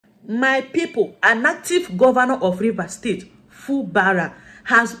My people, an active governor of Rivers State, Fubara,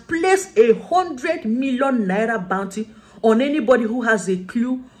 has placed 100 million naira bounty on anybody who has a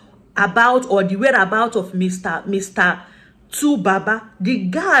clue about or the whereabouts of Mr. Baba, the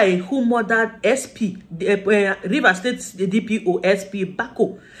guy who murdered SP, Rivers State DPO SP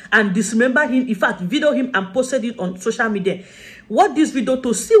Bako, and dismembered him, in fact, video him and posted it on social media. What this video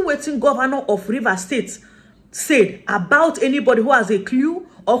to see what governor of Rivers State said about anybody who has a clue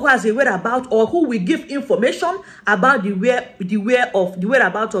or who has a whereabouts or who will give information about the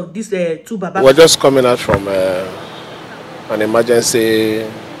whereabouts of this Baba. We're just coming out from an emergency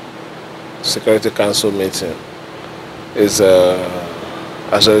Security Council meeting. Is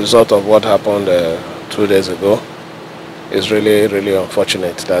as a result of what happened 2 days ago. It's really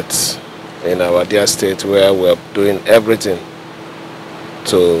unfortunate that in our dear state, where we're doing everything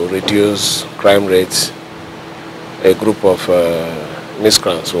to reduce crime rates, a group of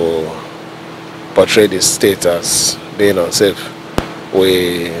miscreants who portray the state as being unsafe.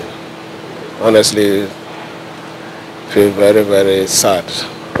 We honestly feel very sad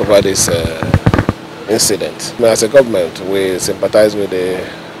over this incident. As a government, we sympathize with the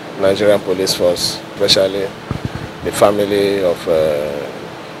Nigerian police force, especially the family of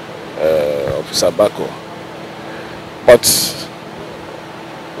Officer Bako. But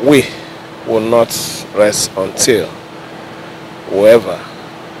we will not rest until whoever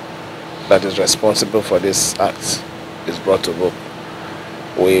that is responsible for this act is brought to book.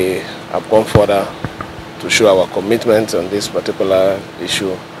 We have gone further to show our commitment on this particular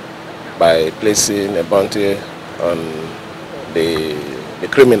issue by placing a bounty on the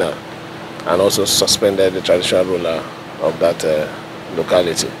criminal and also suspended the traditional ruler of that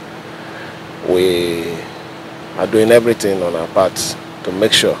locality. We are doing everything on our part to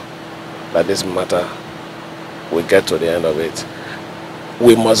make sure that this matter will get to the end of it.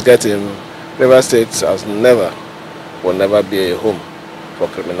 We must get him. Rivers State will never be a home for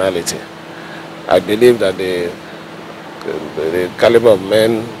criminality. I believe that the caliber of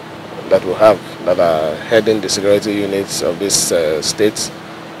men that we have that are heading the security units of this state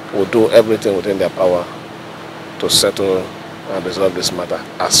will do everything within their power to settle and resolve this matter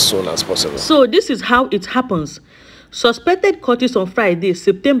as soon as possible. So this is how it happens. Suspected cultists on Friday,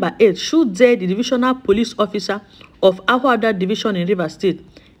 September 8th, shoot dead the Divisional Police Officer of Ahoada Division in Rivers State,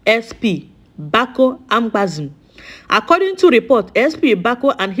 SP Bako Angbashim. According to report, SP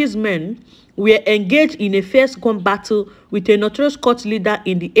Bako and his men were engaged in a first-gun battle with a notorious cult leader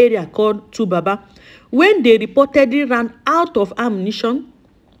in the area called Baba. When they reportedly ran out of ammunition,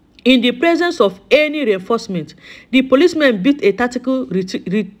 in the presence of any reinforcement, the policemen beat a tactical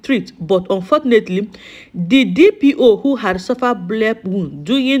retreat, but unfortunately, the DPO who had suffered blood wound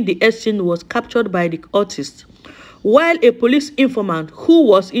during the exchange was captured by the cultists, while a police informant who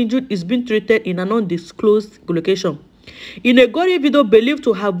was injured is being treated in an undisclosed location. In a gory video believed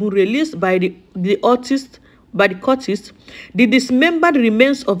to have been released by the cultists, the dismembered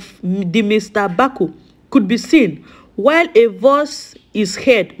remains of the Mr. Bako could be seen, while a voice is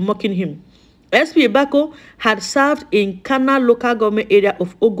heard mocking him. SP Bako had served in Kana local government area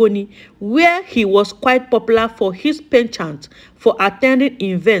of Ogoni, where he was quite popular for his penchant for attending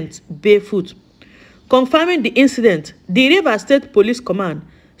events barefoot. Confirming the incident, the Rivers State Police Command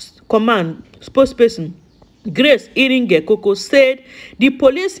spokesperson Grace Iringe Koko said the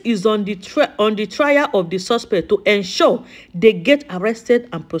police is on the trial of the suspect to ensure they get arrested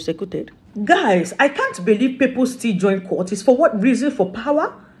and prosecuted. Guys, I can't believe people still join cultists. For what reason? For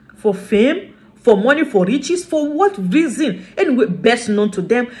power? For fame? For money? For riches? For what reason? Anyway, best known to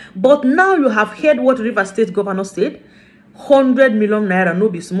them. But now you have heard what Rivers State Governor said. 100 million naira, no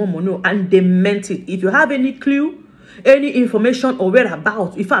be small money, and they meant it. If you have any clue, any information or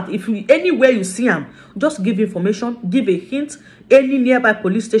whereabouts, in fact, if you anywhere you see them, just give information, give a hint. Any nearby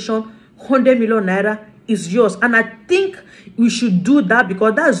police station, 100 million naira is yours. And I think we should do that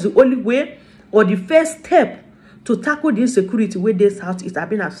because that's the only way or the first step to tackle the insecurity where they Southeast, I've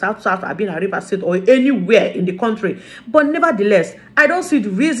been at South, I've been at River State or anywhere in the country. But nevertheless, I don't see the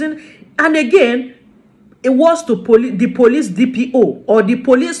reason. And again, it was to the police DPO or the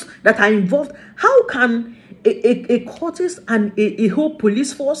police that are involved. How can a cultist and a whole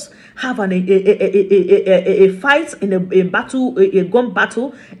police force have a fight in a battle, a gun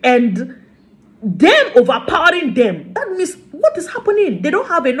battle, and them overpowering them? That means what is happening? They don't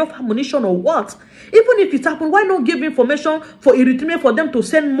have enough ammunition or what? Even if it happened, why not give information for irritation for them to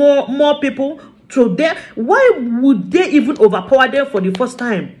send more people to them? Why would they even overpower them for the first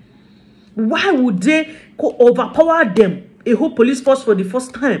time? Why would they overpower them, a whole police force, for the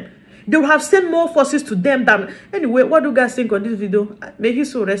first time? they would have sent more forces to them than. Anyway, what do you guys think on this video? May he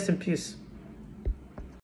so rest in peace.